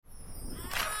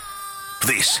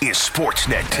This is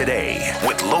Sportsnet Today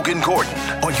with Logan Gordon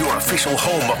on your official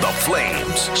home of the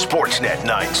Flames. Sportsnet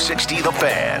 960 The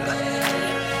Fan.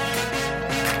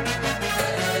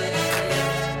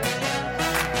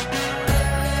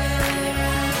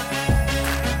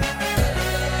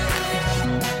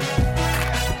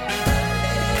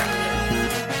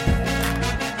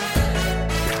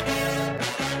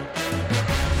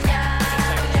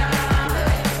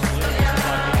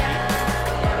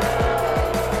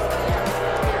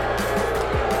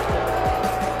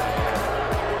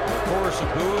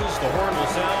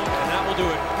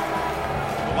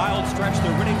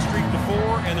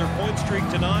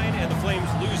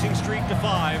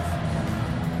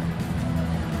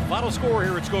 Final score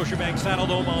here at Scotiabank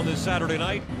Saddledome on this Saturday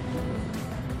night.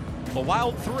 The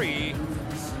Wild 3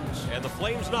 and the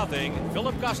Flames nothing.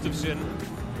 Philip Gustafsson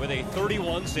with a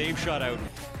 31-save shutout.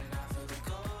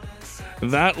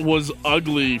 That was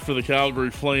ugly for the Calgary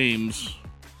Flames.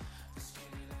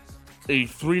 A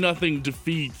 3-0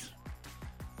 defeat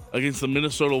against the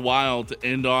Minnesota Wild to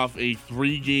end off a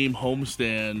 3-game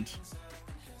homestand.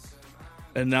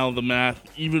 And now the math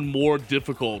even more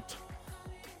difficult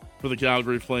for the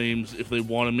Calgary Flames if they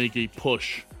want to make a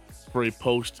push for a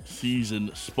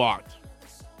postseason spot.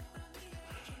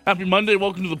 Happy Monday.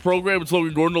 Welcome to the program. It's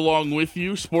Logan Gordon along with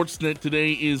you. Sportsnet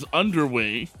Today is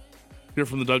underway here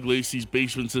from the Doug Lacey's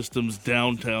Basement Systems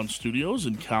downtown studios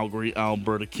in Calgary,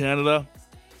 Alberta, Canada.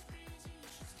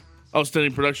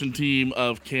 Outstanding production team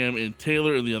of Cam and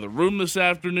Taylor in the other room this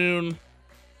afternoon.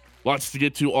 Lots to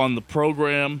get to on the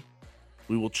program.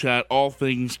 We will chat all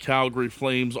things Calgary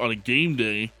Flames on a game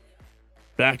day.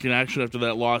 Back in action after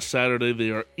that loss Saturday.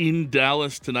 They are in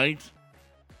Dallas tonight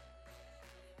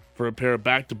for a pair of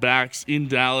back-to-backs in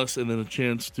Dallas, and then a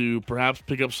chance to perhaps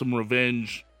pick up some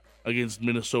revenge against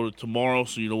Minnesota tomorrow.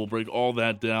 So, we'll break all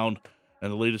that down.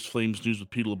 And the latest Flames news with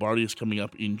Peter Labardi is coming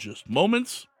up in just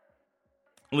moments.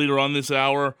 Later on this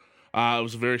hour, it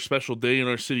was a very special day in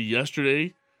our city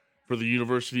yesterday for the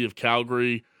University of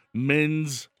Calgary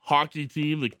men's hockey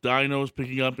team. The Dinos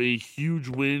picking up a huge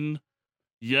win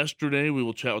yesterday. We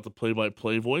will chat with the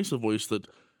play-by-play voice, a voice that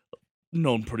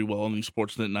known pretty well on the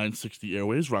Sportsnet 960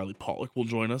 airways. Riley Pollock will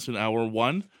join us in hour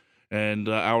one. And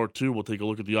hour two, we'll take a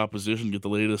look at the opposition, get the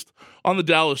latest on the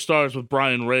Dallas Stars with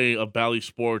Brian Ray of Bally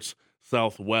Sports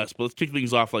Southwest. But let's kick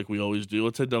things off like we always do.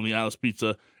 Let's head down the Alice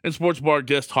Pizza and Sports Bar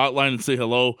guest hotline and say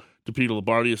hello to Peter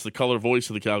Labardi. It's the color voice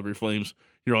of the Calgary Flames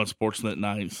here on Sportsnet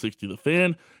 960 The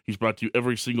Fan. He's brought to you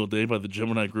every single day by the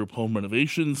Gemini Group Home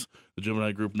Renovations. The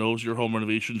Gemini Group knows your home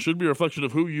renovation should be a reflection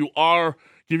of who you are.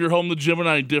 Give your home the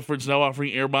Gemini difference, now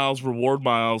offering air miles, reward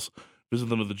miles. Visit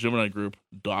them at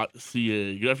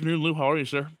theGeminiGroup.ca. Good afternoon, Lou. How are you,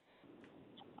 sir?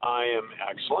 I am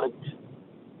excellent.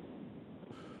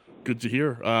 Good to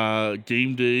hear.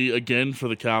 Game day again for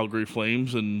the Calgary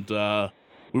Flames, and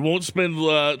we won't spend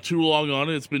too long on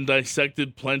it. It's been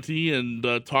dissected plenty and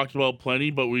talked about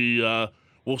plenty, but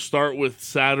we'll start with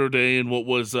Saturday and what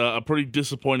was a pretty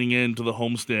disappointing end to the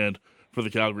homestand for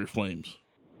the Calgary Flames.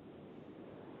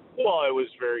 Well, it was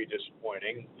very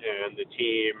disappointing, and the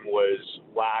team was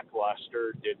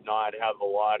lackluster, did not have a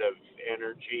lot of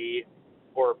energy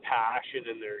or passion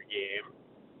in their game,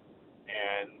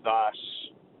 and thus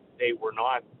they were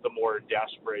not the more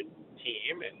desperate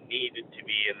team and needed to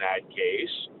be in that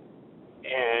case,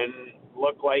 and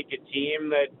looked like a team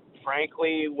that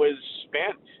frankly was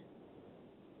spent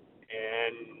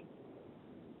and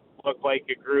looked like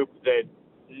a group that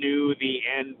knew the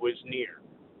end was near.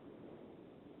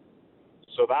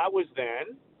 So that was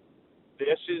then.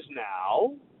 This is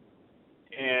now.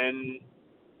 And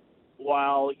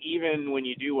while even when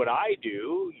you do what I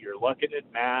do, you're looking at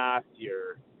math,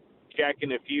 you're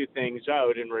checking a few things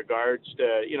out in regards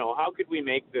to, how could we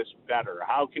make this better?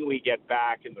 How can we get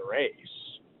back in the race?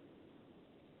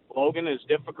 Logan, as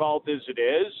difficult as it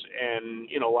is, and,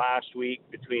 last week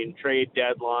between trade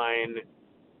deadline,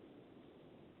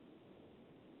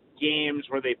 games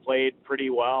where they played pretty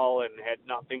well and had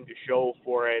nothing to show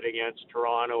for it against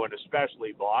Toronto and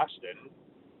especially Boston,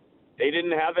 they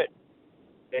didn't have it.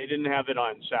 They didn't have it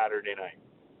on Saturday night.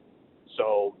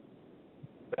 So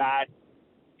that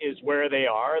is where they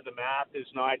are. The math is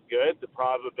not good. The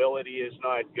probability is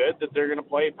not good that they're going to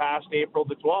play past April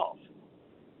the 12th.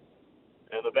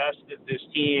 And the best that this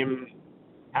team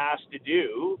has to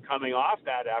do coming off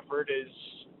that effort is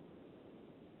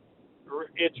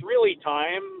it's really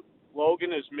time,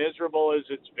 Logan, as miserable as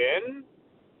it's been,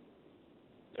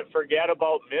 to forget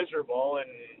about miserable and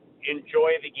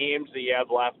enjoy the games that you have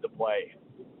left to play.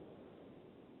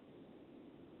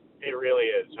 It really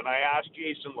is. And I asked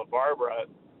Jason LaBarbera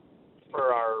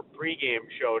for our pregame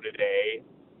show today,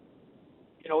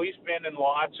 he's been in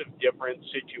lots of different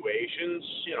situations.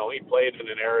 He played in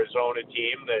an Arizona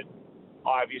team that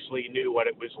obviously knew what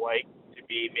it was like to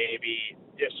be maybe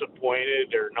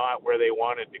disappointed or not where they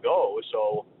wanted to go.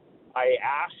 So I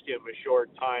asked him a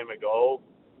short time ago,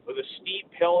 with a steep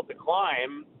hill to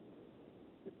climb,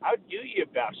 how do you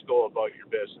best go about your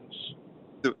business?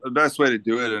 The best way to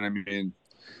do it, and I mean,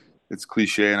 it's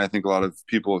cliche, and I think a lot of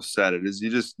people have said it, is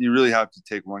you really have to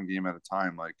take one game at a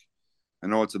time. Like, I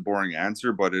know it's a boring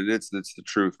answer, but it's the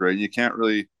truth, right? You can't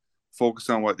really focus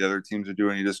on what the other teams are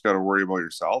doing. You just got to worry about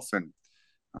yourself. And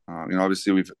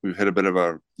obviously we've hit a bit of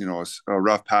a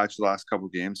rough patch the last couple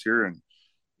of games here, and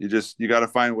you got to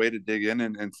find a way to dig in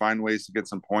and find ways to get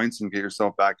some points and get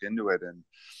yourself back into it. And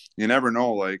you never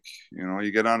know, like,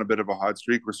 you get on a bit of a hot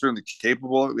streak. We're certainly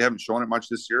capable of it. We haven't shown it much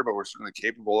this year, but we're certainly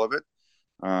capable of it.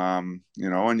 And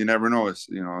you never know,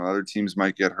 other teams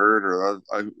might get hurt or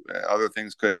other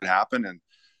things could happen. And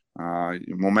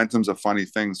momentum's a funny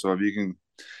thing. So if you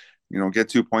can, get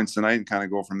 2 points tonight and kind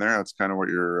of go from there, that's kind of what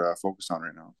you're focused on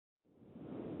right now.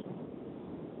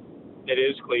 It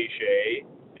is cliche,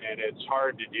 and it's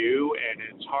hard to do, and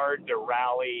it's hard to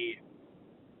rally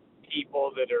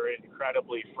people that are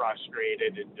incredibly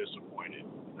frustrated and disappointed.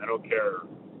 I don't care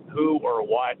who or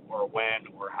what or when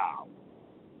or how.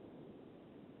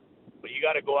 But you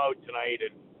got to go out tonight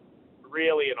and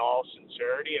really, in all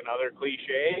sincerity, another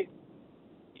cliche,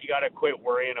 you got to quit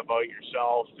worrying about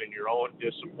yourself and your own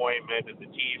disappointment and the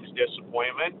team's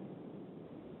disappointment.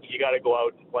 You got to go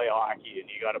out and play hockey, and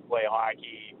you got to play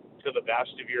hockey to the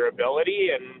best of your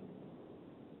ability, and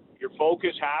your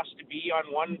focus has to be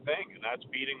on one thing, and that's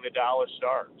beating the Dallas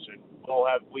Stars. And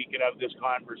we could have this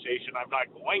conversation. I'm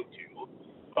not going to,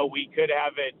 but we could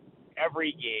have it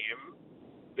every game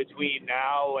between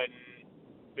now and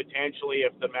potentially,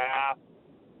 if the math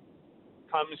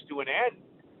comes to an end.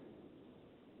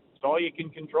 It's all you can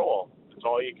control. It's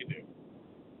all you can do.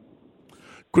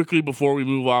 Quickly, before we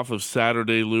move off of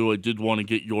Saturday, Lou, I did want to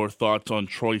get your thoughts on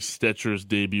Troy Stetcher's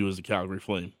debut as a Calgary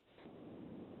Flame.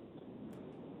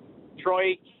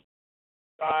 Troy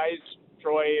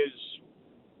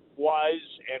was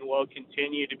and will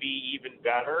continue to be even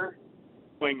better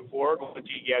going forward once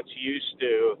he gets used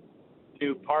to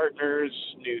new partners,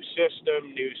 new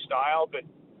system, new style, but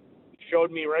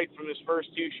showed me right from his first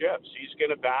two shifts. He's going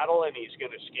to battle, and he's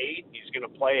going to skate, he's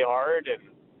going to play hard, and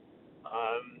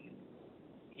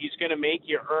he's going to make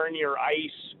you earn your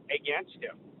ice against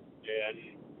him.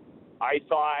 And I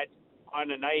thought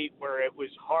on a night where it was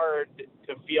hard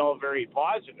to feel very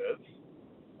positive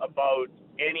about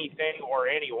anything or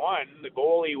anyone, the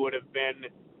goalie would have been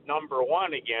number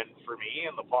one again for me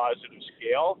in the positive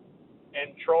scale,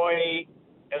 and Troy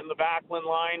and the Backlund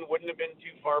line wouldn't have been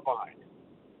too far behind.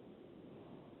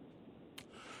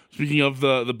 Speaking of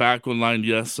the Backlund line,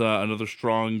 yes, another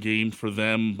strong game for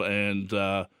them,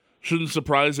 and shouldn't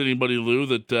surprise anybody, Lou,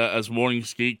 that as morning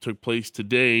skate took place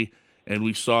today, and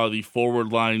we saw the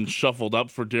forward line shuffled up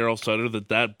for Daryl Sutter,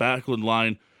 that Backlund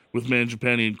line with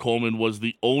Mangiapane and Coleman was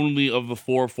the only of the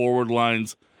four forward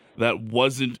lines that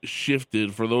wasn't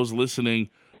shifted. For those listening,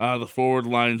 the forward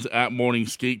lines at morning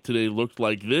skate today looked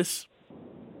like this.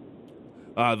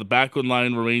 The Backlund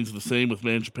line remains the same with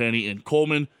Mangiapane and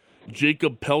Coleman.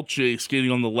 Jacob Pelche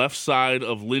skating on the left side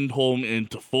of Lindholm and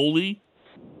Toffoli.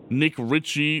 Nick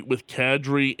Ritchie with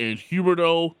Kadri and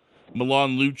Huberdeau.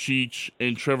 Milan Lucic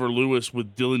and Trevor Lewis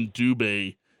with Dylan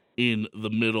Dubé in the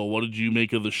middle. What did you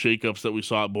make of the shakeups that we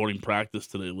saw at morning practice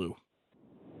today, Lou?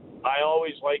 I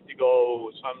always like to go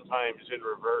sometimes in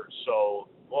reverse. So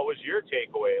what was your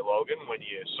takeaway, Logan, when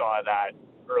you saw that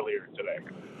earlier today?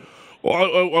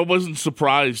 Well, I wasn't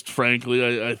surprised,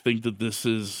 frankly. I think that this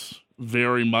is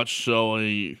very much so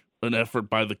an effort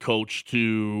by the coach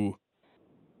to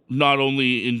not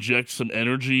only inject some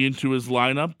energy into his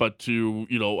lineup, but to,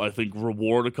 I think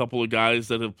reward a couple of guys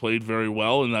that have played very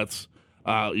well. And that's,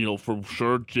 for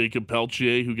sure, Jacob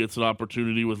Pelche, who gets an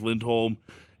opportunity with Lindholm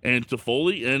and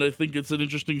Toffoli. And I think it's an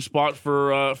interesting spot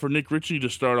for Nick Ritchie to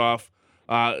start off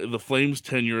the Flames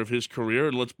tenure of his career.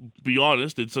 And let's be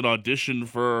honest, it's an audition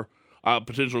for a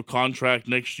potential contract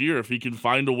next year. If he can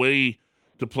find a way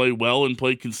to play well and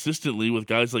play consistently with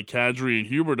guys like Kadri and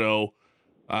Huberdeau,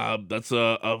 that's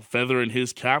a feather in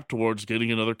his cap towards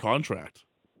getting another contract.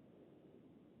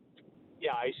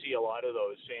 Yeah, I see a lot of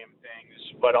those same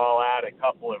things, but I'll add a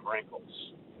couple of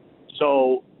wrinkles.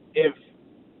 So if,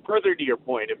 further to your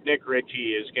point, if Nick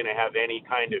Ritchie is going to have any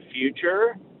kind of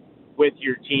future with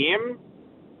your team,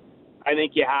 I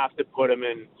think you have to put him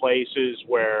in places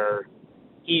where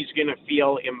he's going to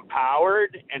feel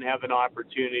empowered and have an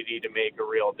opportunity to make a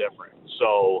real difference.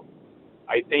 So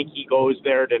I think he goes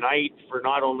there tonight for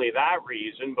not only that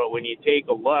reason, but when you take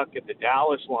a look at the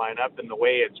Dallas lineup and the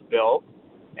way it's built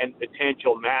and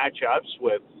potential matchups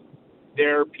with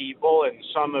their people and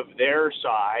some of their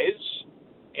size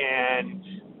and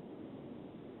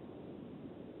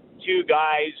two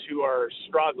guys who are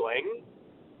struggling,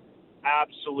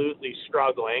 absolutely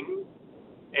struggling,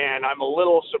 and I'm a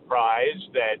little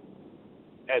surprised that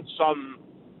at some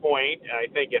point, and I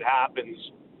think it happens,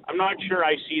 I'm not sure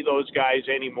I see those guys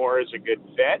anymore as a good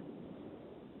fit.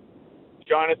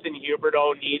 Jonathan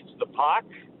Huberdeau needs the puck,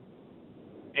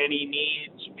 and he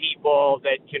needs people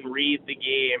that can read the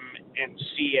game and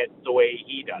see it the way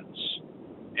he does.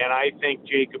 And I think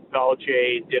Jacob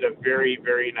Pelche did a very,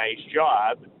 very nice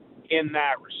job in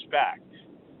that respect.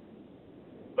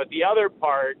 But the other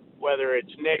part, whether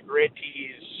it's Nick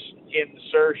Ritchie's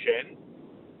insertion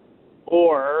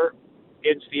or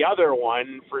it's the other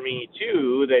one for me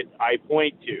too that I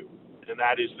point to, and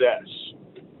that is this.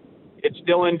 It's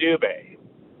Dylan Dubé.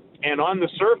 And on the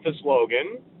surface,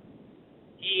 Logan,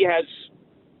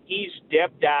 he's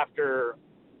dipped after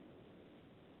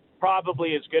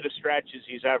probably as good a stretch as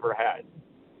he's ever had.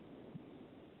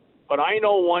 But I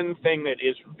know one thing that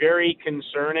is very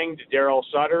concerning to Darryl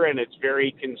Sutter, and it's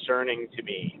very concerning to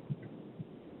me.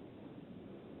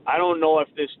 I don't know if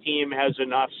this team has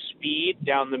enough speed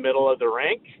down the middle of the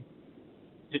rink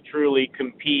to truly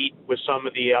compete with some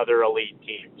of the other elite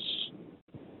teams.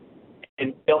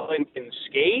 And Dylan can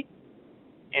skate,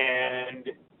 and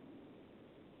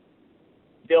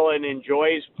Dylan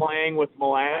enjoys playing with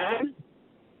Milan.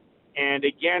 And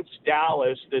against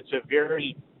Dallas, that's a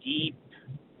very deep,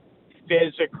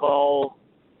 physical,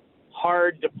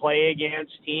 hard to play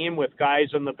against team with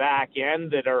guys on the back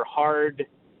end that are hard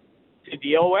to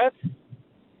deal with.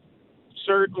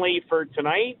 Certainly for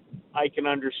tonight, I can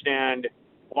understand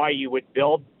why you would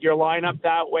build your lineup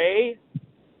that way,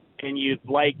 and you'd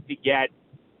like to get,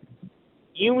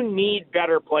 you need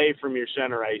better play from your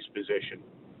center ice position.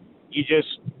 You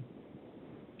just,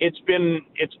 it's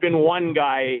been one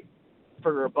guy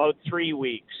for about 3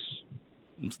 weeks.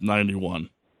 It's 91.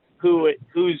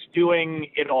 Who's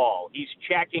doing it all. He's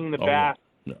checking the best.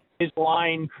 Yeah. His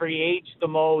line creates the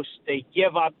most. They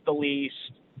give up the least.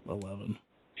 11.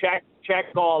 Check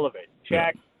all of it.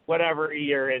 Check whatever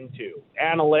you're into.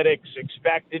 Analytics,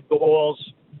 expected goals,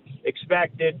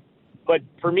 expected. But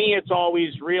for me, it's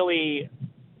always really,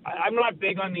 I'm not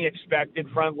big on the expected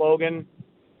front, Logan,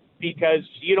 because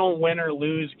you don't win or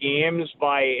lose games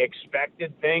by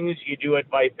expected things. You do it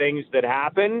by things that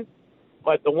happen.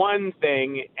 But the one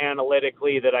thing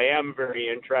analytically that I am very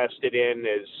interested in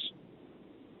is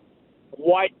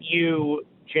what you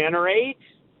generate,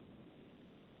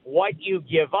 what you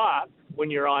give up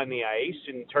when you're on the ice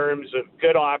in terms of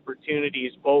good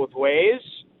opportunities both ways.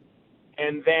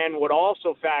 And then what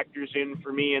also factors in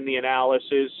for me in the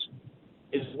analysis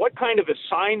is what kind of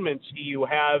assignments do you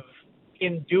have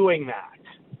in doing that?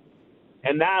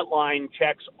 And that line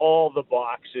checks all the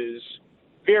boxes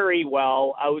very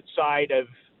well outside of,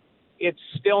 it's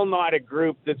still not a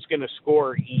group that's going to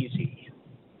score easy.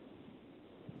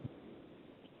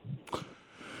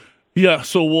 Yeah,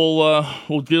 so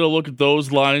we'll get a look at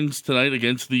those lines tonight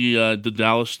against the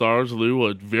Dallas Stars, Lou,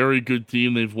 a very good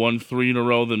team. They've won 3 in a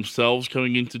row themselves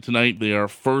coming into tonight. They are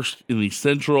first in the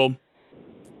Central,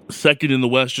 second in the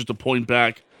West, just a point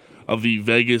back of the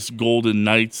Vegas Golden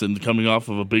Knights, and coming off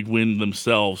of a big win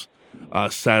themselves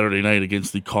Saturday night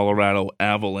against the Colorado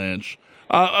Avalanche.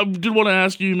 I did want to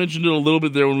ask you, you mentioned it a little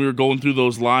bit there when we were going through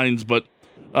those lines, but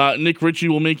Nick Ritchie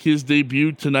will make his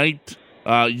debut tonight.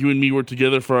 You and me were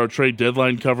together for our trade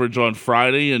deadline coverage on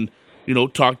Friday and,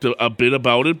 talked a bit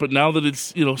about it. But now that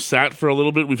it's, sat for a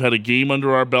little bit, we've had a game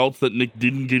under our belts that Nick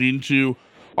didn't get into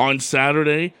on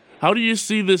Saturday. How do you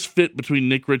see this fit between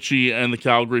Nick Ritchie and the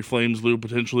Calgary Flames, Lou,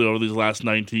 potentially over these last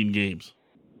 19 games?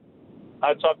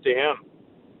 That's up to him.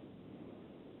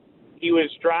 He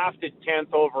was drafted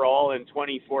 10th overall in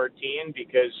 2014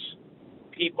 because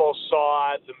people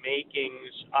saw the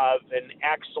makings of an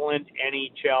excellent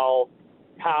NHL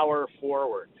power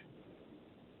forward.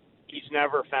 He's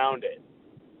never found it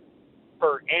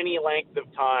for any length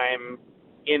of time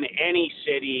in any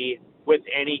city with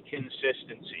any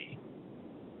consistency.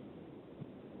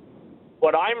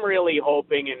 What I'm really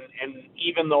hoping, and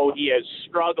even though he has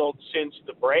struggled since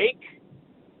the break,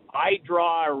 I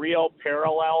draw a real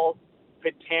parallel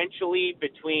potentially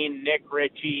between Nick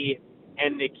Ritchie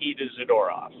and Nikita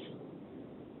Zadorov.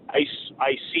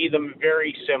 I see them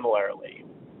very similarly,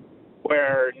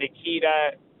 where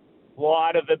Nikita, a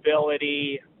lot of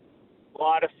ability, a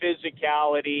lot of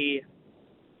physicality,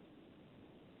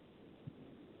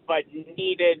 but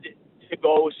needed to to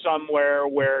go somewhere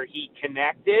where he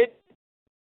connected.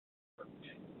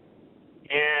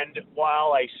 And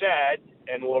while I said,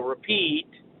 and will repeat,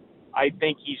 I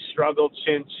think he's struggled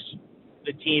since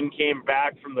the team came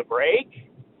back from the break.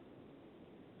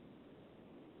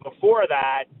 Before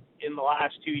that, in the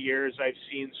last 2 years, I've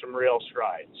seen some real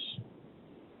strides.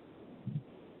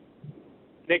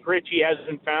 Nick Ritchie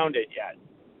hasn't found it yet.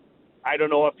 I don't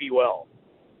know if he will.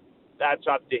 That's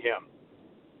up to him.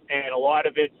 And a lot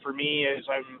of it for me is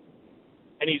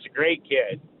and he's a great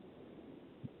kid.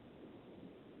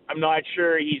 I'm not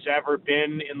sure he's ever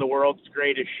been in the world's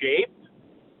greatest shape.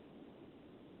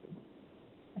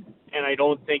 And I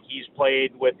don't think he's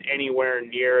played with anywhere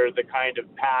near the kind of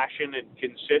passion and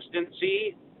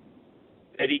consistency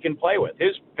that he can play with.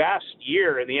 His best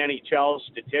year in the NHL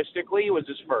statistically was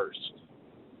his first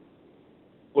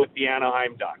with the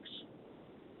Anaheim Ducks.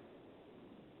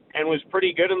 And was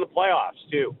pretty good in the playoffs,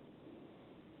 too.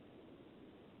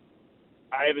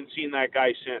 I haven't seen that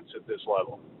guy since at this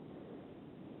level.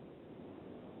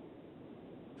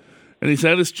 And he's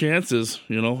had his chances.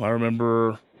 I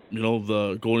remember,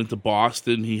 the going into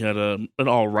Boston, he had an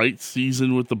all right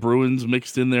season with the Bruins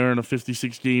mixed in there in a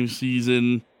 56-game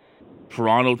season.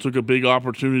 Toronto took a big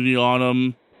opportunity on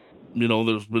him.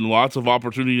 There's been lots of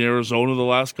opportunity in Arizona the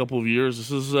last couple of years.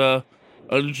 This is an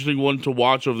interesting one to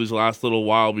watch over these last little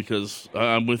while because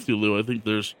I'm with you, Lou. I think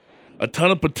there's a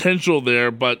ton of potential there,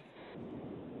 but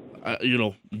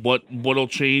what'll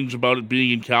change about it being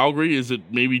in Calgary? Is it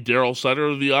maybe Daryl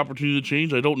Sutter the opportunity to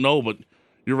change? I don't know, but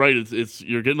you're right. It's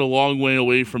you're getting a long way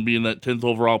away from being that 10th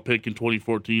overall pick in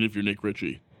 2014 if you're Nick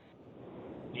Ritchie.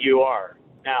 You are.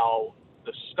 Now,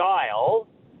 the style,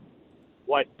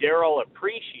 what Daryl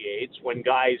appreciates when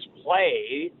guys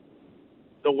play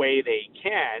the way they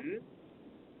can,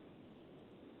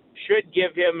 should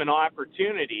give him an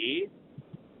opportunity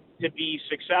to be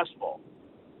successful.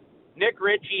 Nick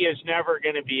Ritchie is never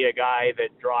going to be a guy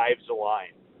that drives a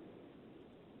line.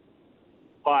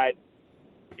 But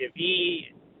if he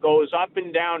goes up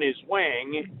and down his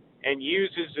wing and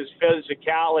uses his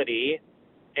physicality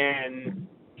and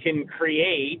can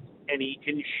create and he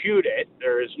can shoot it,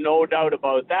 there is no doubt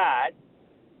about that,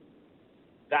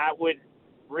 that would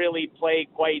really play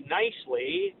quite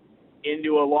nicely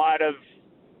into a lot of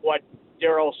what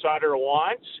Daryl Sutter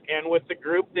wants and with the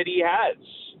group that he has.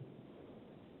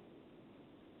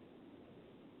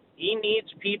 He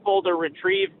needs people to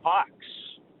retrieve pucks.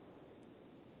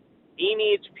 He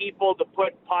needs people to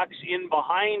put pucks in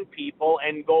behind people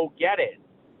and go get it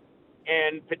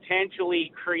and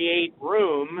potentially create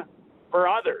room for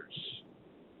others.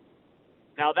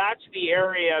 Now, that's the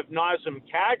area of Nazem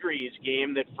Kadri's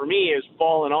game that, for me, has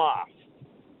fallen off.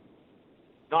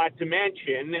 Not to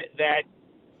mention that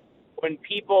when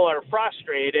people are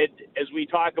frustrated, as we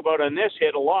talk about on this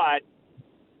hit a lot,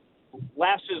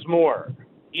 less is more.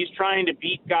 He's trying to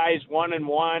beat guys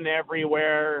 1-on-1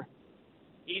 everywhere.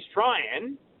 He's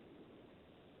trying,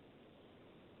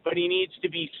 but he needs to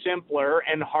be simpler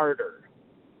and harder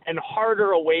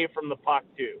away from the puck,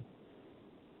 too.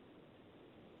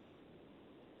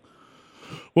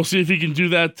 We'll see if he can do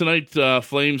that tonight.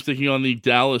 Flames taking on the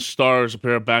Dallas Stars. A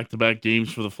pair of back-to-back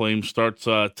games for the Flames starts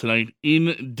tonight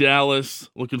in Dallas.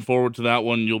 Looking forward to that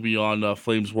one. You'll be on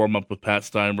Flames warm-up with Pat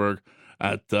Steinberg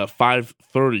at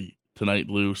 5:30 tonight,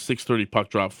 Lou. 6:30 puck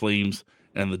drop, Flames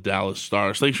and the Dallas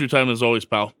Stars. Thanks for your time as always,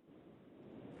 pal.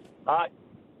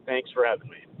 Thanks for having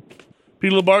me.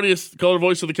 Peter Labardius, color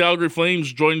voice of the Calgary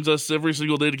Flames, joins us every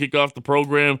single day to kick off the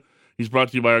program. He's brought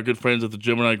to you by our good friends at the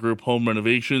Gemini Group Home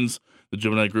Renovations. The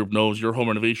Gemini Group knows your home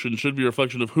renovation should be a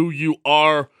reflection of who you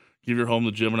are. Give your home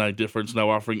the Gemini difference. Now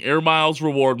offering air miles,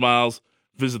 reward miles.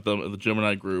 Visit them at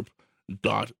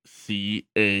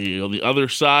thegemininegroup.ca. On the other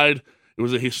side, it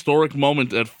was a historic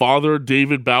moment at Father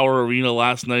David Bauer Arena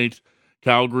last night.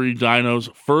 Calgary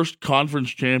Dinos' first conference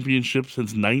championship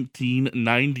since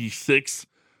 1996.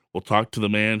 We'll talk to the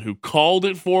man who called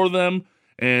it for them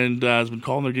and has been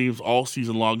calling their games all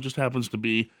season long. Just happens to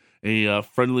be a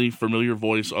friendly, familiar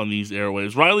voice on these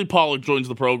airwaves. Riley Pollock joins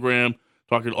the program,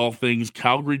 talking all things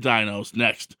Calgary Dinos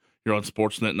next here on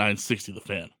Sportsnet 960 The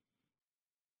Fan.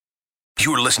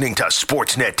 You're listening to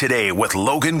Sportsnet Today with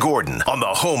Logan Gordon on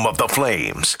the home of the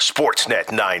Flames.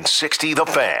 Sportsnet 960 The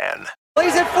Fan.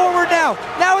 Plays it forward now.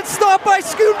 Now it's stopped by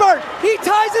Schoonbart. He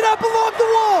ties it up along the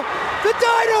wall. The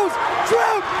Dinos'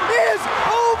 drought is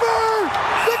over.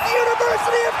 The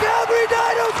University of Calgary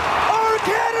Dinos are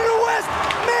Canada West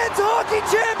men's hockey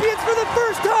champions for the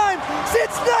first time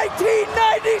since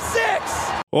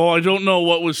 1996. Oh, I don't know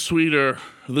what was sweeter.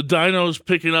 The Dinos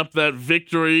picking up that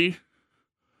victory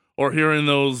or hearing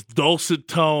those dulcet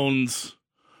tones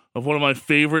of one of my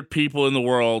favorite people in the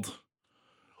world.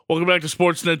 Welcome back to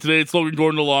Sportsnet today. It's Logan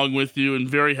Gordon along with you, and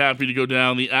very happy to go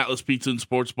down the Atlas Pizza and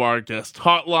Sports Bar guest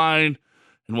hotline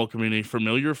and welcoming a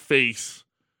familiar face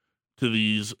to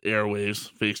these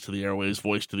airwaves. Face to the airwaves,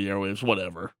 voice to the airwaves,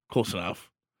 whatever. Close enough.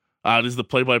 It is the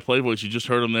play-by-play voice. You just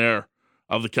heard him there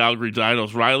of the Calgary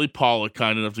Dinos. Riley Pollock,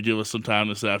 kind enough to give us some time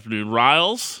this afternoon.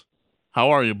 Riles,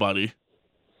 how are you, buddy?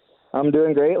 I'm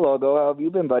doing great, Logo. How have you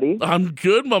been, buddy? I'm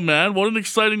good, my man. What an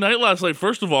exciting night last night.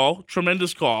 First of all,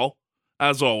 tremendous call,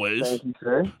 as always. Thank you,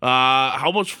 sir.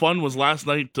 How much fun was last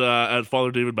night at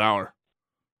Father David Bauer?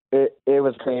 It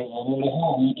was crazy. I mean, the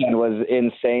whole weekend was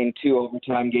insane. 2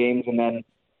 overtime games, and then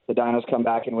the Dinos come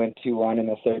back and win 2-1 in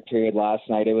the third period last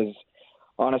night. It was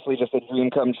honestly just a dream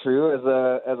come true.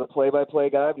 As a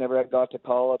play-by-play guy, I've never got to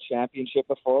call a championship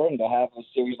before, and to have a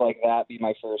series like that be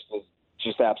my first was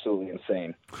just absolutely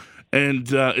insane.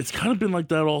 And it's kind of been like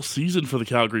that all season for the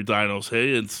Calgary Dinos.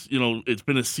 Hey, it's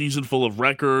been a season full of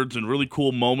records and really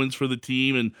cool moments for the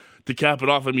team. And to cap it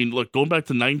off, I mean, look, going back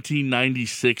to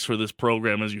 1996 for this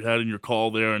program, as you had in your call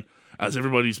there, and as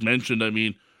everybody's mentioned, I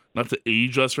mean, not to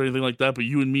age us or anything like that, but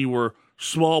you and me were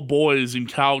small boys in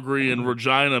Calgary and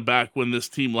Regina back when this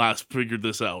team last figured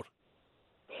this out.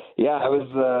 Yeah, I was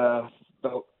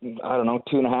about,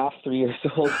 2.5, 3 years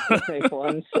old when they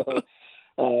won. So,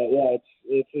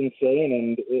 it's insane,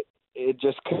 and it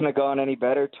just couldn't have gone any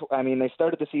better. I mean, they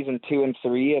started the season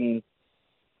 2-3, and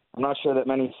I'm not sure that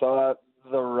many saw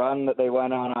the run that they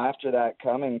went on after that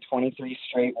coming. 23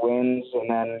 straight wins, and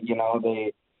then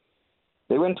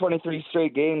they win 23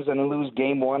 straight games and lose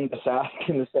game 1 to Sask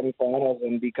in the semifinals,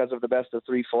 and because of the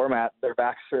best-of-3 format, their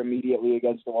backs are immediately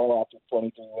against the wall after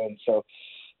 23 wins. So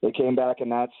they came back in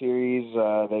that series.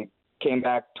 They came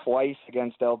back twice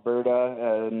against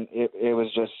Alberta, and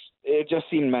it just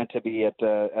seemed meant to be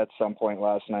at some point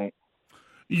last night.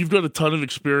 You've got a ton of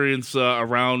experience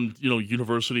around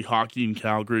university hockey in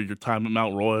Calgary. Your time at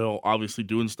Mount Royal, obviously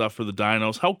doing stuff for the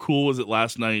Dinos. How cool was it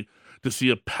last night to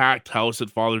see a packed house at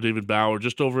Father David Bauer,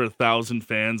 just over 1,000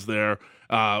 fans there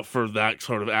for that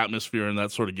sort of atmosphere and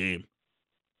that sort of game?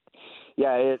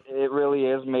 Yeah, it really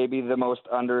is maybe the most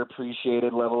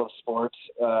underappreciated level of sports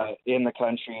in the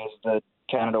country is the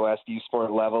Canada West U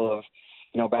Sport level of,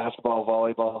 basketball,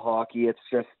 volleyball, hockey.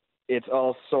 It's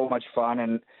all so much fun.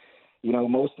 And,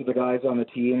 most of the guys on the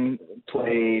team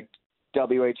play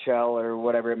WHL or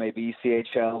whatever it may be,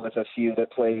 CHL, with a few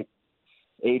that play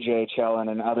AJHL and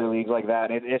in other leagues like that.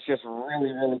 It's just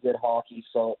really, really good hockey.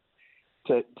 So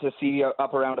to see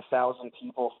up around 1,000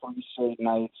 people 3 straight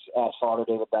nights at Father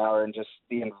David Bauer, and just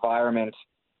the environment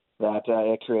that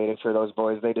it created for those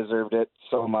boys, they deserved it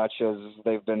so much, as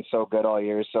they've been so good all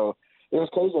year. So it was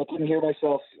crazy. I couldn't hear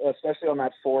myself, especially on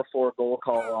that 4-4 goal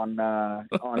call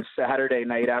on Saturday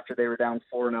night after they were down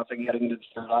 4-0 heading into the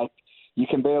third. You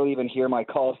can barely even hear my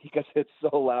call because it's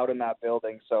so loud in that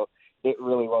building. So it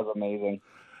really was amazing.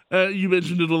 You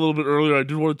mentioned it a little bit earlier. I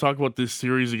did want to talk about this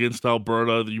series against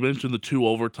Alberta. You mentioned the 2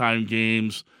 overtime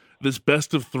games. This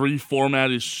best-of-3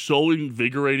 format is so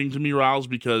invigorating to me, Riles,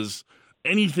 because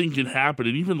anything can happen.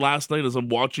 And even last night as I'm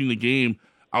watching the game,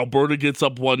 Alberta gets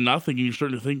up 1-0, and you're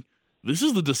starting to think, this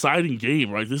is the deciding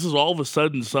game, right? This is all of a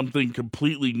sudden something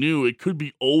completely new. It could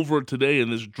be over today,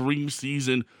 and this dream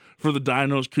season for the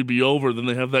Dinos could be over. Then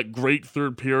they have that great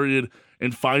third period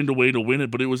and find a way to win it.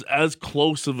 But it was as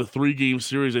close of a 3-game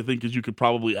series, I think, as you could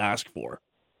probably ask for.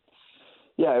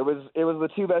 Yeah, it was the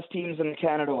 2 best teams in the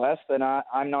Canada West, and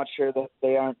I'm not sure that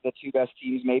they aren't the 2 best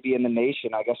teams maybe in the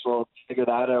nation. I guess we'll figure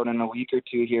that out in a week or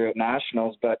 2 here at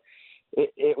Nationals, but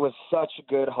it was such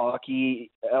good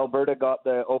hockey. Alberta got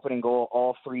the opening goal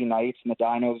all 3 nights, and the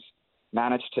Dinos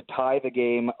managed to tie the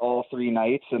game all 3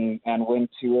 nights and win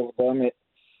 2 of them.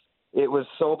 It was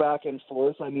so back and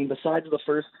forth. I mean, besides the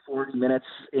first 40 minutes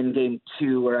in Game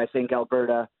 2, where I think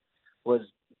Alberta was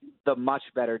the much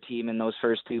better team in those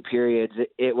first 2 periods,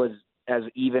 it was as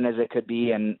even as it could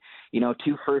be. And,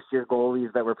 2 first-year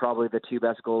goalies that were probably the 2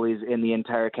 best goalies in the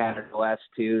entire Canada West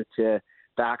to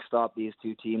backstop these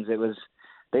 2 teams.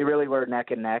 They really were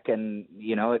neck and neck, and,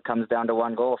 it comes down to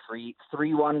 1 goal. 3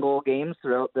 1-goal games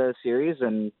throughout the series,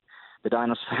 and the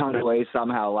Dinos found a way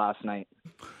somehow last night.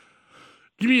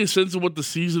 Give me a sense of what the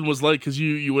season was like, because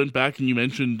you went back and you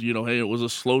mentioned, hey, it was a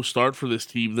slow start for this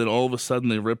team. Then all of a sudden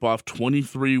they rip off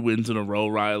 23 wins in a row,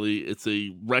 Riley. It's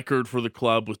a record for the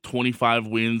club with 25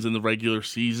 wins in the regular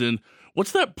season.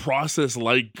 What's that process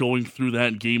like going through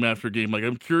that game after game? Like,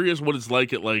 I'm curious what it's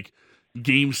like at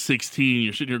game 16.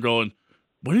 You're sitting here going,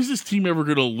 when is this team ever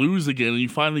going to lose again? And you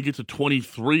finally get to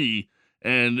 23,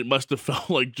 and it must have felt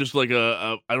like just like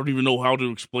I don't even know how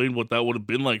to explain what that would have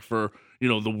been like for,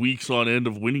 the weeks on end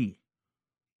of winning.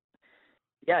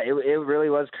 Yeah, it really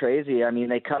was crazy. I mean,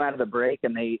 they come out of the break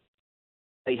and they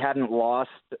hadn't lost,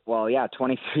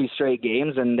 23 straight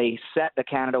games, and they set the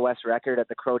Canada West record at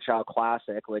the Crochow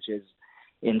Classic, which is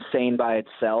insane by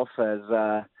itself, as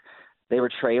they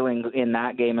were trailing in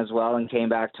that game as well and came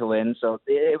back to win. So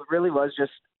it really was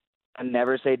just a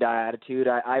never-say-die attitude.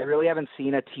 I really haven't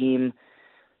seen a team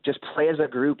just play as a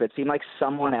group. It seemed like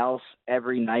someone else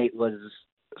every night was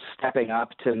stepping up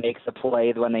to make the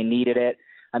play when they needed it.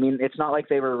 I mean, it's not like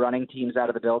they were running teams out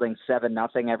of the building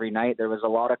 7-0 every night. There was a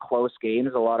lot of close games,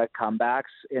 a lot of comebacks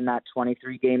in that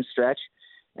 23-game stretch.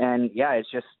 And, yeah,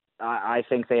 it's just I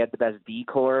think they had the best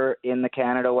D-core in the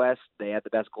Canada West. They had the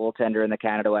best goaltender in the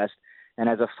Canada West. And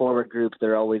as a forward group,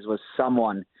 there always was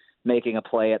someone making a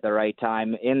play at the right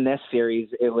time. In this series,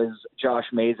 it was Josh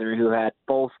Mazer who had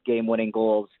both game-winning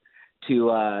goals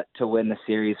to win the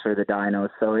series for the Dinos.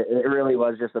 So it really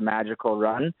was just a magical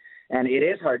run. And it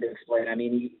is hard to explain. I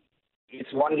mean,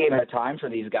 it's one game at a time for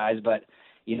these guys, but,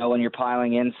 you know, when you're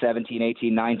piling in 17,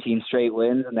 18, 19 straight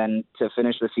wins and then to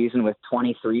finish the season with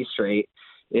 23 straight,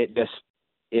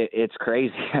 it's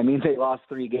crazy. I mean, they lost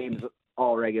 3 games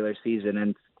all regular season,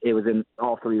 and it was in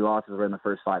all 3 losses were in the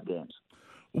first 5 games.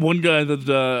 One guy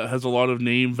that has a lot of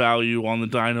name value on the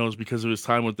Dinos because of his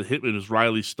time with the Hitmen is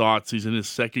Riley Stotts. He's in his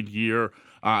second year.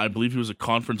 I believe he was a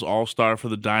conference all-star for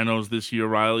the Dinos this year.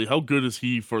 Riley, how good is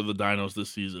he for the Dinos this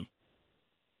season?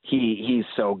 He's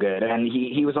so good, and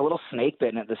he was a little snake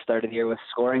bitten at the start of the year with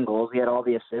scoring goals. He had all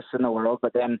the assists in the world,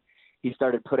 but then he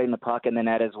started putting the puck in the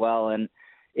net as well, and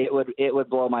it would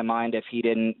blow my mind if he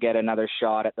didn't get another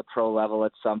shot at the pro level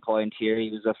at some point here.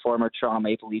 He was a former Toronto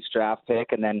Maple Leafs draft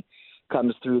pick, and then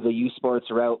comes through the U Sports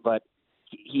route, but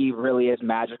he really is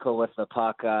magical with the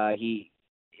puck.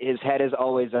 His head is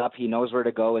always up. He knows where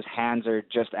to go. His hands are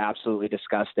just absolutely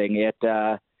disgusting.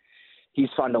 He's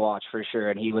fun to watch for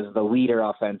sure, and he was the leader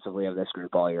offensively of this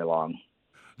group all year long.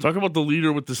 Talk about the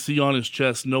leader with the C on his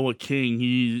chest, Noah King.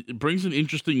 He brings an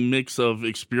interesting mix of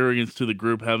experience to the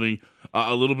group, having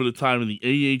a little bit of time in the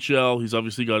AHL. He's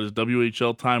obviously got his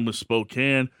WHL time with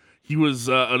Spokane. He was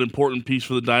an important piece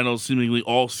for the Dinos seemingly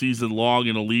all season long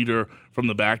and a leader from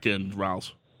the back end,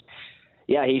 Rouse.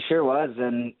 Yeah, he sure was.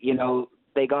 And, you know,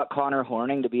 they got Connor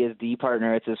Horning to be his D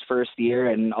partner. It's his first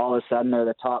year, and all of a sudden they're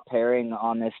the top pairing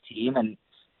on this team, and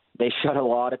they shut a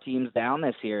lot of teams down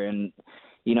this year. And,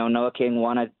 you know, Noah King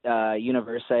won a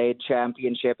Universiade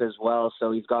championship as well,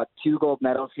 so he's got 2 gold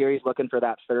medals here. He's looking for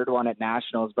that 3rd one at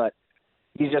Nationals, but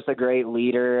he's just a great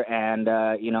leader,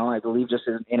 and, you know, I believe just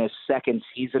in his 2nd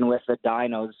season with the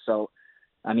Dinos. So,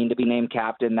 I mean, to be named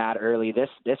captain that early, this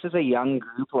is a young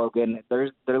group, Logan.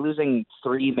 They're losing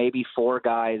 3, maybe 4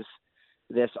 guys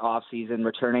this offseason,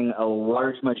 returning a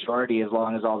large majority as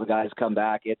long as all the guys come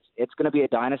back. It's going to be a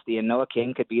dynasty, and Noah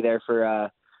King could be there for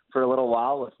a little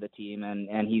while with the team,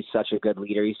 and he's such a good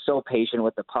leader. He's so patient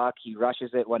with the puck. He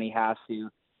rushes it when he has to.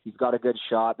 He's got a good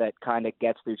shot that kind of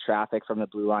gets through traffic from the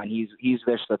blue line. He's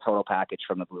just the total package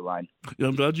from the blue line. Yeah,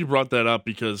 I'm glad you brought that up,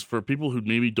 because for people who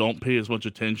maybe don't pay as much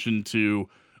attention to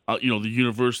the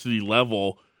university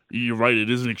level, you're right, it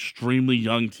is an extremely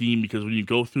young team, because when you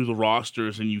go through the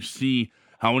rosters and you see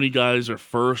how many guys are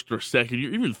first or second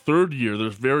year, even third year,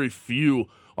 there's very few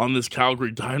on this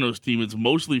Calgary Dinos team. It's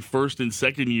mostly first and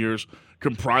second years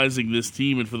comprising this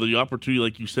team, and for the opportunity,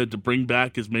 like you said, to bring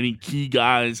back as many key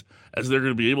guys as they're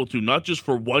going to be able to, not just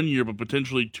for 1 year, but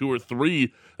potentially 2 or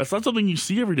 3, that's not something you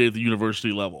see every day at the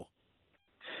university level.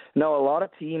 No, a lot of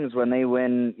teams, when they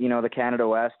win, you know, the Canada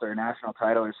West or a national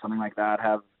title or something like that,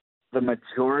 have the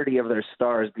majority of their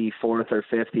stars be 4th or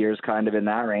 5th years, kind of in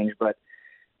that range, but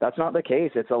that's not the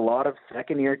case. It's a lot of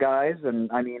second-year guys,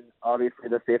 and, I mean, obviously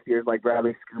the 5th years, like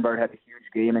Bradley Schoonbart had a huge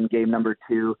game in game number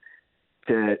 2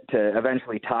 to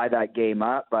eventually tie that game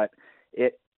up, but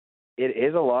it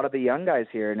is a lot of the young guys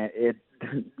here, and it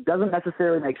doesn't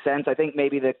necessarily make sense. I think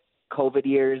maybe the COVID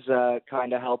years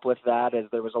kind of help with that, as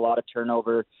there was a lot of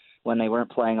turnover when they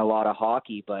weren't playing a lot of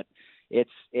hockey, but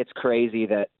it's crazy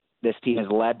that this team is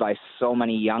led by so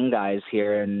many young guys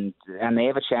here, and they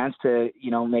have a chance to,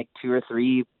 you know, make 2 or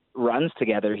 3 runs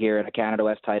together here at a Canada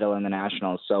West title in the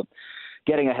Nationals. So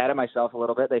getting ahead of myself a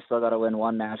little bit, they still got to win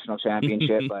 1 national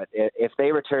championship, but if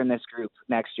they return this group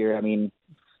next year, I mean,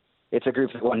 it's a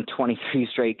group that won 23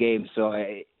 straight games, so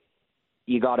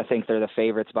you got to think they're the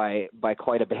favorites by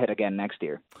quite a bit again next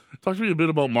year. Talk to me a bit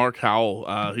about Mark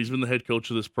Howell. He's been the head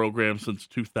coach of this program since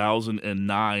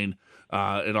 2009.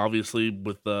 And obviously,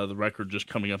 with the record just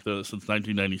coming up there since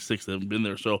 1996, they haven't been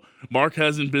there. So Mark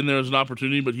hasn't been there as an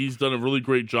opportunity, but he's done a really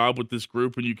great job with this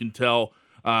group, and you can tell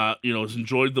Has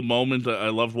enjoyed the moment. I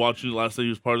loved watching it last night. He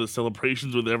was part of the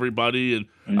celebrations with everybody,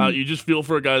 and you just feel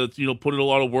for a guy that's put in a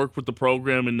lot of work with the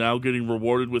program and now getting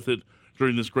rewarded with it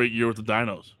during this great year with the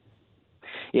Dinos.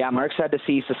 Yeah, Mark's had to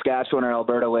see Saskatchewan or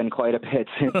Alberta win quite a bit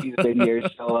since he's been here.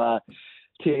 So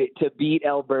to beat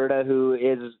Alberta, who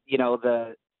is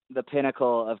the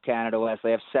pinnacle of Canada West,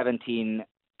 they have 17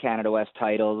 Canada West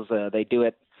titles. They do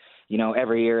it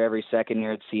every year, every second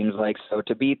year, it seems like. So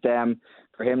to beat them,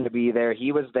 for him to be there,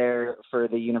 he was there for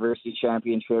the University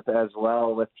Championship as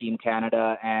well with Team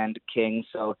Canada and King.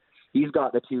 So he's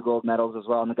got the 2 gold medals as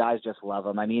well, and the guys just love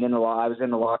him. I mean, I was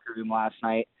in the locker room last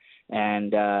night,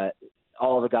 and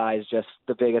all the guys just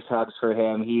the biggest hugs for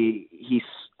him.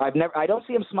 I don't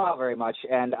see him smile very much,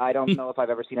 and I don't know if I've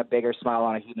ever seen a bigger smile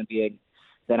on a human being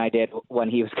than I did when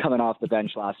he was coming off the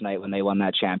bench last night when they won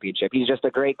that championship. He's just a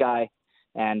great guy.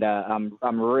 And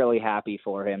I'm really happy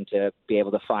for him to be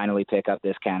able to finally pick up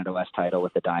this Canada West title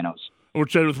with the Dinos. We're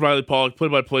chatting with Riley Pollock,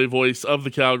 play-by-play voice of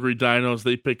the Calgary Dinos.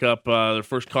 They pick up their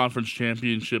first conference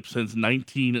championship since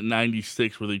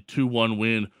 1996 with a 2-1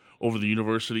 win over the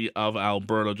University of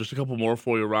Alberta. Just a couple more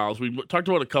for you, Riles. We talked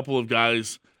about a couple of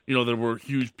guys, that were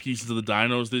huge pieces of the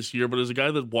Dinos this year, but as a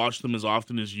guy that watched them as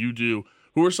often as you do,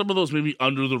 who are some of those maybe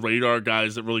under-the-radar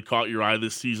guys that really caught your eye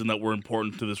this season that were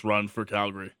important to this run for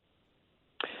Calgary?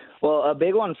 Well, a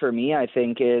big one for me, I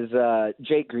think, is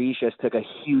Jake Grecius took a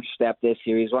huge step this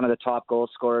year. He's one of the top goal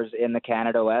scorers in the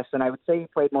Canada West, and I would say he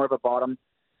played more of a bottom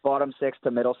 6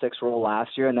 to middle 6 role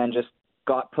last year, and then just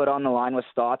got put on the line with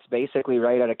Stotts basically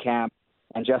right out of camp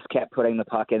and just kept putting the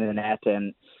puck in the net,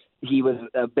 and he was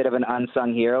a bit of an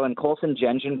unsung hero. And Colson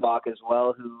Jenjenbach as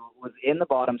well, who was in the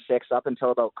bottom 6 up until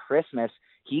about Christmas,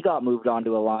 he got moved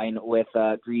onto a line with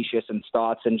Grecius and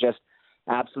Stotts and just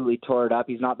absolutely tore it up.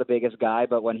 He's not the biggest guy,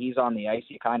 but when he's on the ice,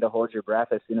 you kind of hold your breath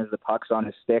as soon as the puck's on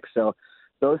his stick. So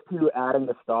those two adding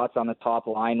the Stotts on the top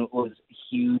line was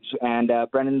huge. And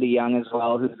Brendan DeYoung as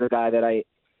well, who's the guy that I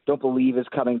don't believe is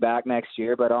coming back next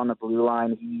year, but on the blue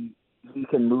line, he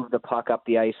can move the puck up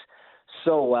the ice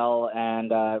so well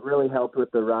and really helped with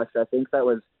the rush. I think that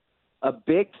was a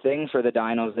big thing for the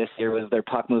Dinos this year was their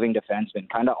puck-moving defensemen.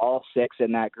 Kind of all 6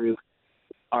 in that group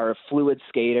are fluid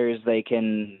skaters. They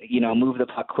can, move the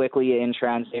puck quickly in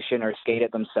transition or skate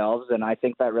it themselves, and I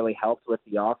think that really helped with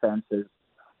the offense.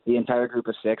 The entire group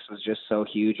of 6 was just so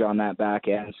huge on that back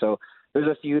end. So there's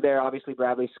a few there. Obviously,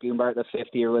 Bradley Schoombart, the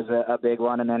 50-year, was a big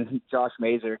one, and then Josh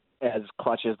Mazer, as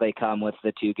clutch as they come with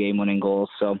the 2 game-winning goals.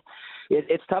 So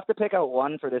it's tough to pick out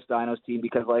one for this Dinos team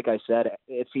because, like I said,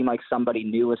 it seemed like somebody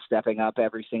new was stepping up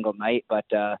every single night, but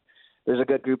there's a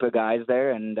good group of guys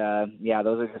there, and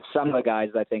those are some of the guys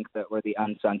I think that were the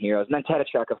unsung heroes. And then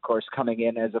Tedachuk, of course, coming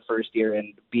in as a first year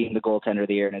and being the goaltender of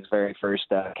the year in his very first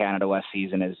Canada West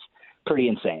season is pretty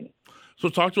insane. So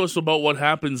talk to us about what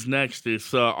happens next.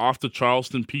 It's off to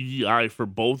Charleston PEI for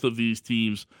both of these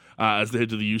teams as they head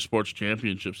to the U Sports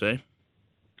Championships, eh?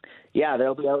 Yeah,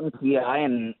 they'll be out in PEI,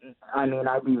 and I mean,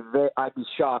 I'd be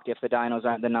shocked if the Dinos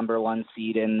aren't the number 1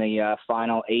 seed in the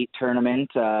Final 8 tournament.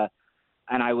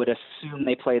 And I would assume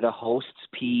they play the hosts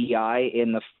PEI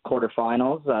in the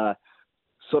quarterfinals.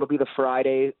 So it'll be the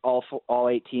Friday, all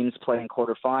 8 teams playing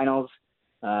quarterfinals.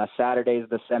 Saturday's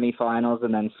the semifinals,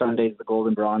 and then Sunday's the gold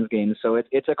and bronze game. So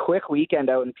it's a quick weekend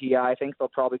out in PEI. I think they'll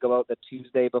probably go out the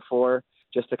Tuesday before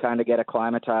just to kind of get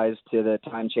acclimatized to the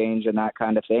time change and that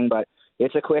kind of thing. But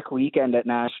it's a quick weekend at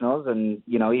Nationals, and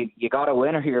you got to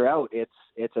win or you're out.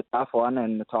 It's a tough one,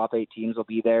 and the top 8 teams will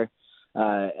be there,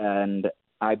 and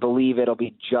I believe it'll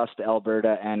be just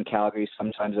Alberta and Calgary.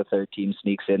 Sometimes a third team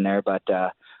sneaks in there, but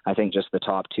I think just the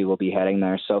top 2 will be heading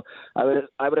there. So I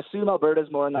would assume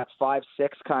Alberta's more in that 5-6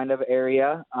 kind of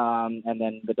area, and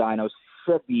then the Dinos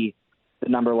should be the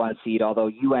number 1 seed, although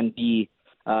UND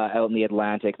out in the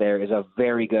Atlantic there is a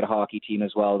very good hockey team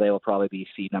as well. They will probably be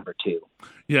seed number 2.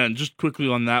 Yeah, and just quickly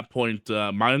on that point,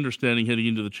 my understanding heading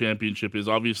into the championship is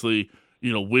obviously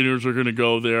winners are going to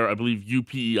go there. I believe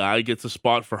UPEI gets a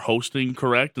spot for hosting,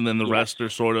 correct? And then the rest are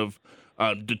sort of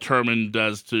determined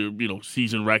as to,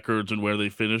 season records and where they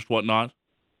finished, whatnot?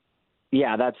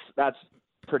 Yeah, that's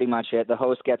pretty much it. The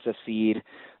host gets a seed.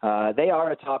 They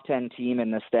are a top 10 team in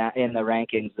the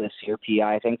rankings this year,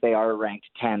 PEI. I think they are ranked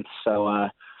 10th. So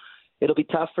it'll be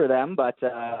tough for them, but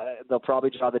they'll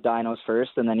probably draw the Dinos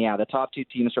first. And then, the top 2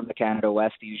 teams from the Canada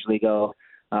West usually go.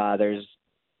 There's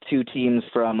 2 teams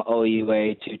from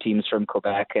OUA, 2 teams from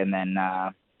Quebec, and then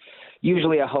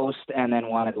usually a host and then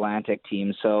 1 Atlantic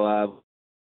team. So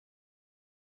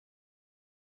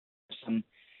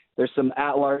there's some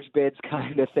at-large bids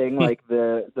kind of thing like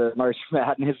the March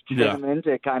Madness tournament.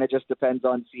 It kind of just depends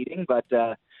on seeding, but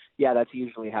that's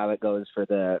usually how it goes for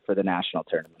the national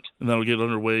tournament. And that'll get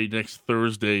underway next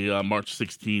Thursday, March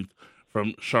 16th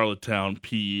from Charlottetown,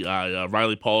 PEI.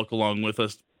 Riley Pollock along with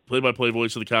us, play-by-play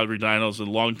voice of the Calgary Dinos, and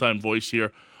longtime voice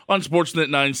here on Sportsnet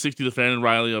 960 The Fan. And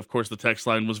Riley, of course, the text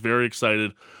line was very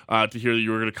excited to hear that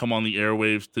you were going to come on the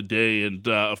airwaves today. And,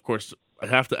 of course, I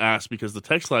have to ask because the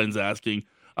text line's asking,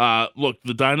 look,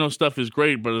 the Dino stuff is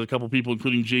great, but a couple people,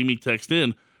 including Jamie, text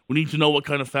in. We need to know what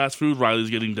kind of fast food Riley's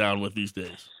getting down with these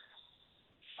days.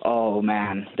 Oh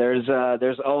man, there's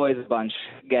always a bunch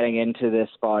getting into this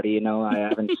body. You know, I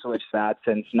haven't switched that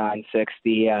since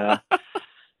 960. I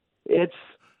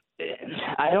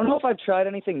don't know if I've tried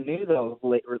anything new though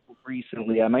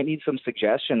recently. I might need some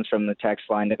suggestions from the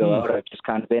text line to go out. I've just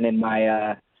kind of been in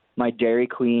my my Dairy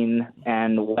Queen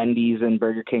and Wendy's and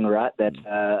Burger King rut that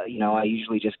I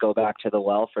usually just go back to the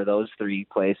well for those three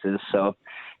places. So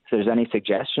if there's any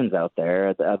suggestions out there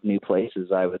of new places,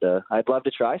 I'd love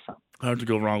to try some. Hard to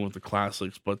go wrong with the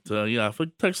classics, but if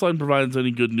the text line provides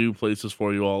any good new places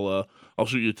for you, I'll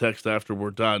shoot you a text after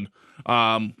we're done.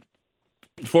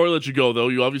 Before I let you go, though,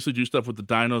 you obviously do stuff with the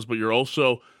Dinos, but you're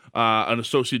also an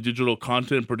associate digital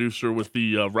content producer with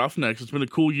the Roughnecks. It's been a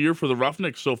cool year for the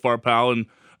Roughnecks so far, pal, and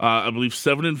I believe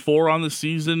 7-4 on the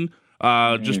season,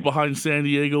 just behind San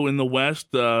Diego in the West.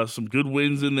 Some good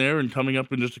wins in there, and coming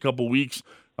up in just a couple weeks,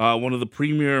 one of the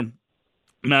premier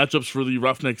matchups for the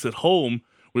Roughnecks at home.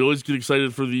 We always get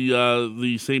excited for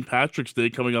the St. Patrick's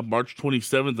Day coming up March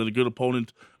 27th, and a good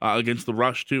opponent against the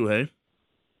Rush too, hey?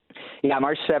 Yeah,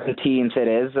 March 17th it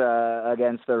is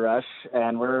against the Rush,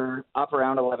 and we're up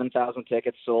around 11,000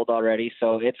 tickets sold already,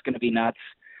 so it's going to be nuts.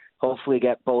 Hopefully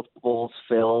get both bowls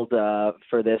filled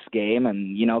for this game,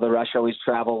 and, the Rush always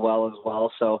travel well as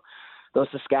well, so those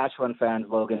Saskatchewan fans,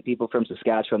 Logan, people from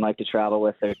Saskatchewan like to travel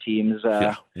with their teams.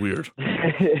 Weird.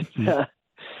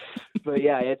 But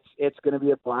yeah, it's going to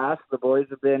be a blast. The boys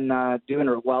have been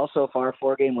doing well so far,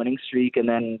 4-game winning streak, and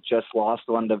then just lost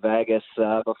one to Vegas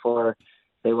before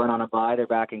they went on a bye. They're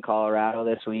back in Colorado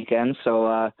this weekend.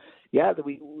 So we had a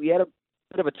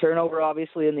bit of a turnover,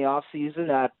 obviously, in the off season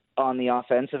on the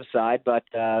offensive side, but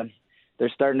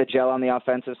they're starting to gel on the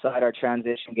offensive side. Our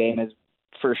transition game is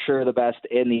for sure the best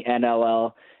in the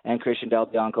NLL, and Christian Del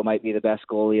Bianco might be the best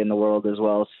goalie in the world as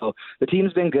well. So the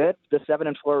team's been good. The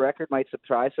 7-4 record might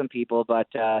surprise some people, but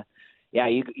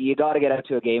you got to get out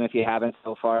to a game if you haven't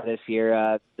so far this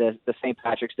year. The St.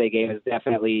 Patrick's Day game is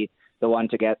definitely the one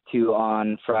to get to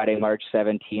on Friday, March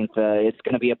 17th. It's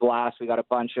going to be a blast. We got a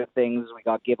bunch of things. We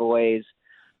got giveaways.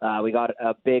 We got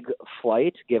a big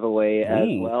flight giveaway as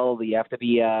well. You have to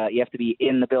be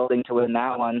in the building to win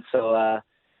that one. So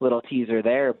little teaser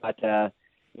there, but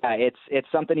it's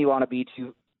something you want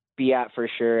to be at for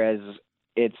sure, as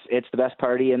it's the best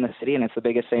party in the city, and it's the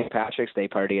biggest St. Patrick's Day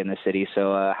party in the city.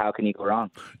 So how can you go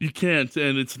wrong? You can't,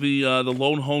 and it's the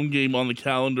lone home game on the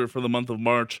calendar for the month of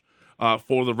March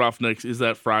for the Roughnecks is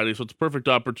that Friday. So it's a perfect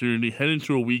opportunity. Head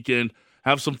into a weekend,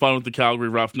 have some fun with the Calgary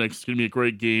Roughnecks. It's going to be a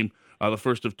great game, the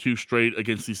first of two straight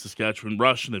against the Saskatchewan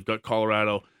Rush, and they've got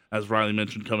Colorado, as Riley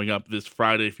mentioned, coming up this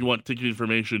Friday. If you want ticket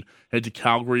information, head to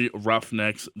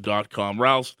CalgaryRoughnecks.com.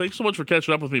 Rouse, thanks so much for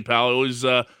catching up with me, pal. I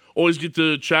always get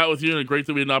to chat with you, and great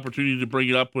that we had an opportunity to bring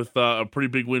it up with a pretty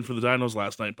big win for the Dinos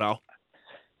last night, pal.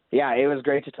 Yeah, it was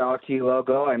great to talk to you,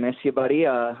 Logo. I miss you, buddy.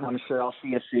 I'm sure I'll see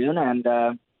you soon, and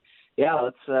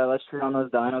let's turn on those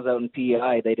Dinos out in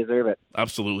PEI. They deserve it.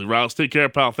 Absolutely. Rouse, take care,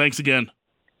 pal. Thanks again.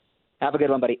 Have a good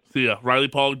one, buddy. See ya. Riley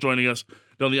Pollock joining us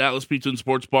down the Atlas Pizza and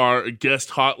Sports Bar guest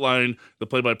hotline, the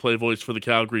play-by-play voice for the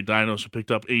Calgary Dinos, who picked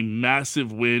up a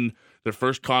massive win, their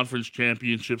first conference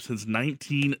championship since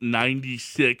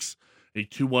 1996, a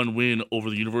 2-1 win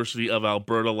over the University of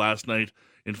Alberta last night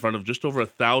in front of just over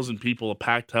 1,000 people, a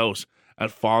packed house at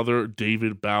Father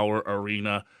David Bauer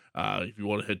Arena. If you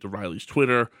want to head to Riley's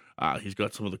Twitter, he's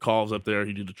got some of the calls up there.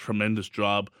 He did a tremendous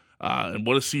job, and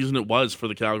what a season it was for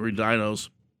the Calgary Dinos.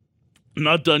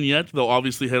 Not done yet. They'll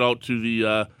obviously head out to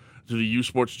the U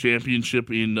Sports Championship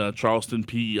in Charleston,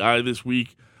 PEI this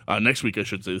week. Next week, I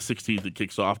should say, the 16th it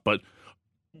kicks off. But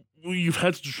you've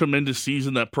had such a tremendous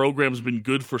season. That program's been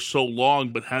good for so long,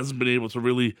 but hasn't been able to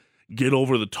really get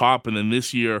over the top. And then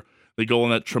this year, they go on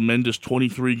that tremendous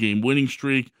 23-game winning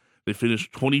streak. They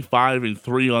finished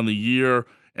 25-3 on the year.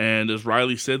 And as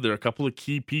Riley said, there are a couple of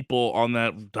key people on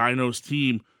that Dinos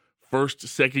team, first,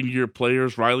 second-year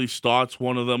players. Riley Stott's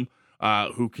one of them.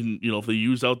 Who can, if they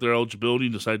use out their eligibility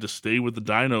and decide to stay with the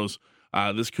Dinos,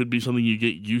 this could be something you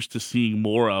get used to seeing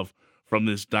more of from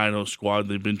this Dino squad.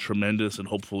 They've been tremendous, and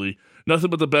hopefully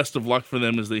nothing but the best of luck for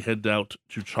them as they head out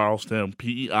to Charlestown,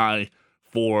 PEI,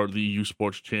 for the U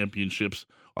Sports Championships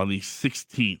on the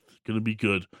 16th. Going to be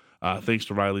good. Thanks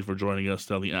to Riley for joining us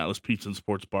down the Atlas Pizza and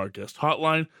Sports Bar guest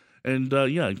hotline. And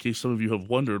in case some of you have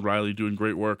wondered, Riley doing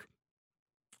great work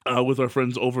with our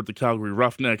friends over at the Calgary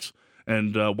Roughnecks,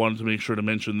 and wanted to make sure to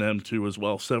mention them too as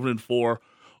well. 7-4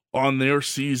 on their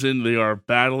season. They are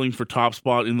battling for top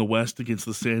spot in the West against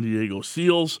the San Diego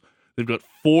Seals. They've got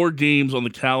 4 games on the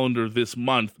calendar this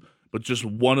month, but just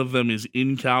one of them is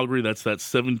in Calgary. That's that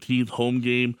 17th home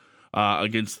game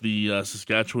against the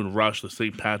Saskatchewan Rush, the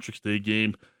St. Patrick's Day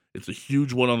game. It's a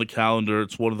huge one on the calendar.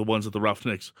 It's one of the ones that the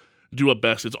Roughnecks do at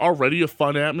best. It's already a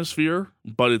fun atmosphere,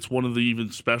 but it's one of the even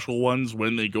special ones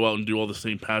when they go out and do all the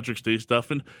St. Patrick's Day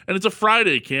stuff. And it's a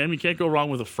Friday, Cam. You can't go wrong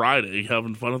with a Friday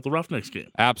having fun at the Roughnecks game.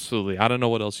 Absolutely. I don't know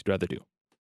what else you'd rather do.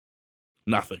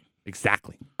 Nothing.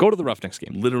 Exactly. Go to the Roughnecks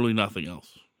game. Literally nothing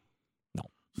else. No.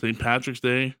 St. Patrick's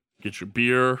Day, get your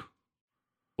beer.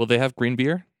 Will they have green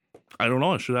beer? I don't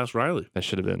know. I should ask Riley.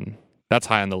 That's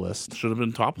high on the list. Should have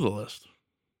been top of the list.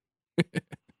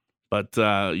 But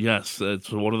yes,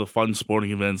 it's one of the fun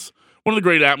sporting events. One of the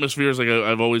great atmospheres. Like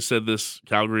I've always said this,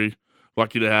 Calgary,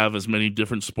 lucky to have as many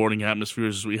different sporting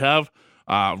atmospheres as we have.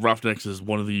 Roughnecks is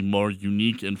one of the more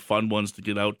unique and fun ones to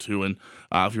get out to. And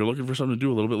if you're looking for something to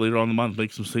do a little bit later on in the month,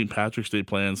 make some St. Patrick's Day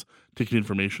plans. Ticket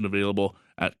information available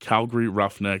at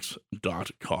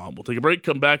calgaryroughnecks.com. We'll take a break,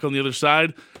 come back on the other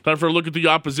side. Time for a look at the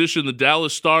opposition. The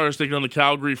Dallas Stars taking on the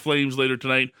Calgary Flames later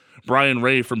tonight. Brian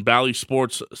Ray from Bally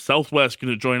Sports Southwest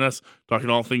going to join us, talking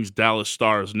all things Dallas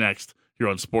Stars next here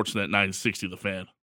on Sportsnet 960 The Fan.